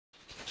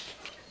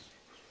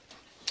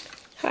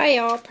Hi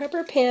y'all,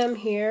 Prepper Pam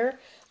here.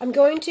 I'm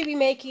going to be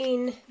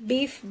making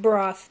beef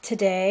broth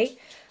today.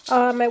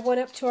 I went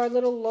up to our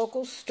little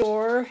local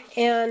store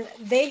and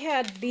they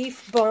had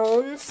beef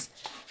bones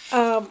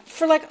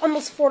for like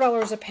almost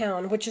 $4 a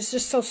pound, which is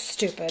just so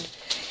stupid.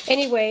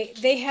 Anyway,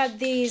 they had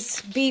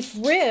these beef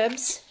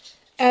ribs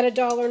at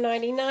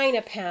 $1.99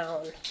 a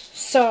pound.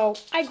 So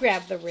I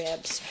grabbed the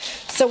ribs.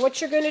 So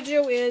what you're going to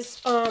do is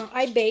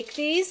I bake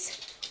these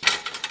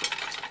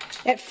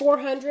at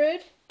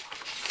 400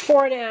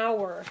 for an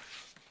hour.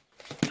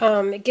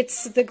 It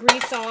gets the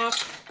grease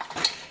off.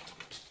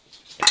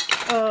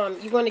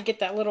 You want to get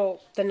that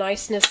the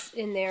niceness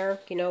in there,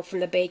 you know, from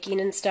the baking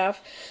and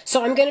stuff.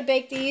 So I'm going to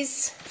bake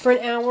these for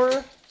an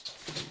hour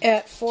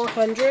at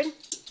 400.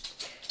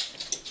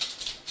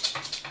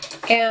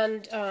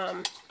 And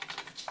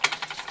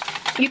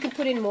you can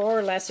put in more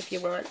or less if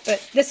you want.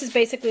 But this is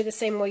basically the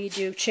same way you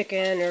do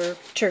chicken or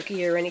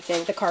turkey or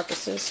anything, the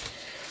carcasses.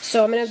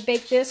 So I'm going to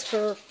bake this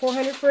for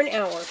 400 for an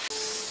hour.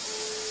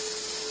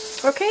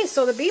 Okay,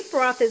 so the beef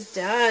broth is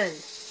done.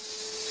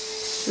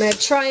 I'm going to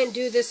try and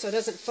do this so it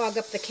doesn't fog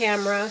up the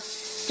camera.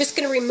 Just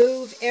going to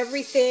remove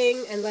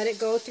everything and let it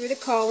go through the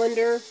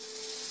colander.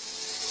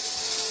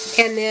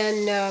 And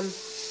then I'm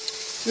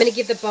going to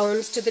give the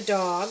bones to the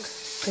dog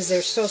because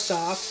they're so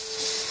soft.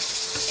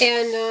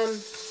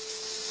 And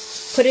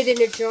put it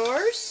into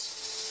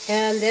jars.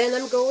 And then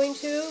I'm going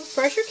to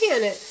pressure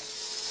can it.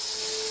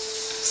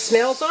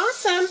 Smells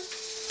awesome.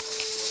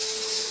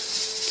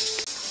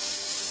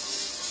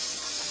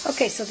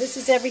 Okay, so this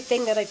is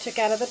everything that I took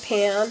out of the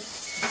pan.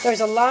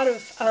 There's a lot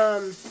of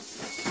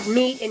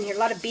meat in here, a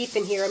lot of beef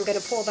in here. I'm going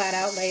to pull that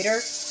out later.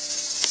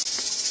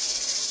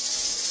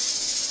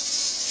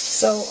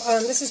 So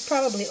this is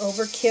probably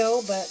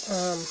overkill, but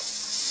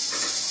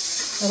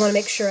I want to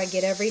make sure I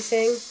get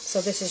everything.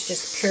 So this is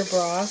just pure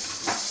broth.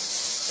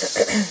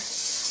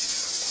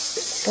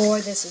 Boy,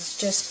 this is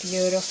just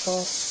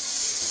beautiful.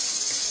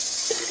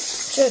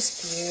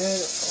 Just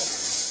beautiful.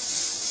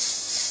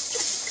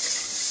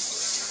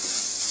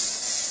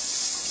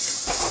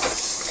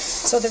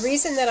 So the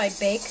reason that I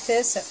bake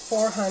this at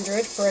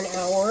 400 for an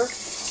hour,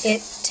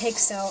 it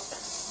takes out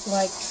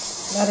like,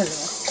 I don't know,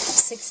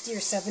 60 or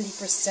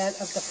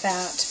 70% of the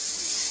fat.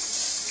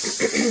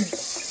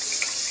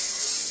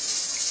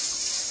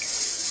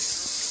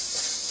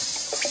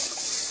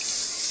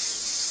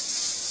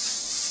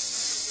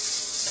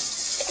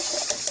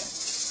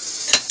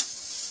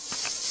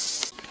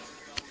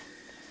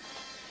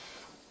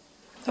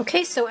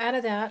 Okay, so out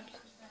of that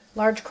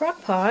large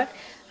crock pot,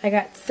 I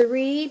got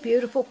 3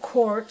 beautiful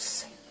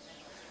quarts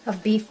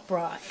of beef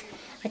broth.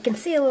 I can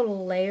see a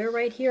little layer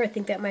right here. I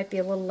think that might be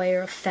a little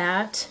layer of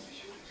fat.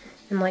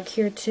 And like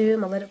here too, I'm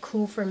going to let it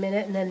cool for a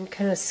minute and then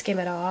kind of skim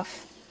it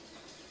off.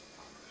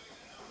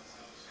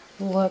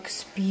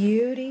 Looks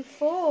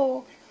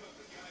beautiful.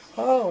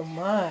 Oh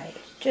my,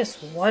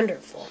 just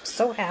wonderful. I'm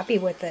so happy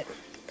with it.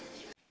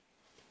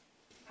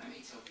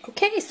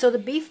 Okay, so the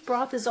beef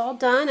broth is all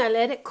done. I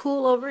let it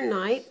cool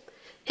overnight.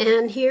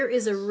 And here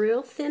is a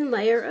real thin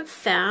layer of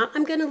fat.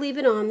 I'm going to leave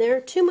it on there.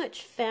 Too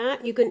much fat,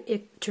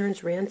 it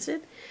turns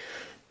rancid.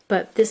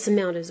 But this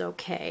amount is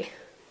okay.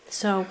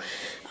 So,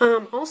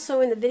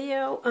 also in the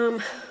video,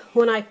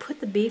 when I put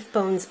the beef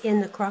bones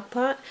in the crock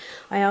pot,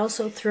 I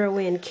also throw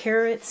in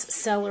carrots,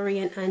 celery,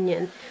 and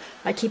onion.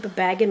 I keep a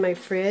bag in my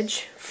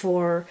fridge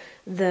for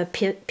the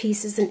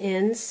pieces and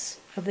ends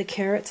of the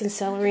carrots and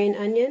celery and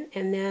onion.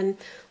 And then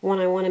when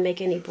I want to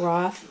make any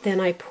broth, then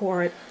I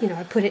pour it,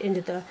 I put it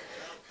into the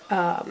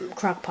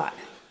crock pot.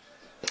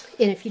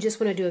 And if you just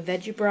want to do a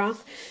veggie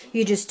broth,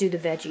 you just do the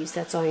veggies.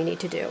 That's all you need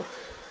to do.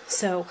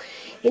 So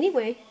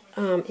anyway,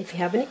 if you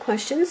have any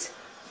questions,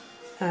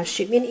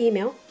 shoot me an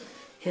email,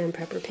 and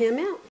Prepper Pam out.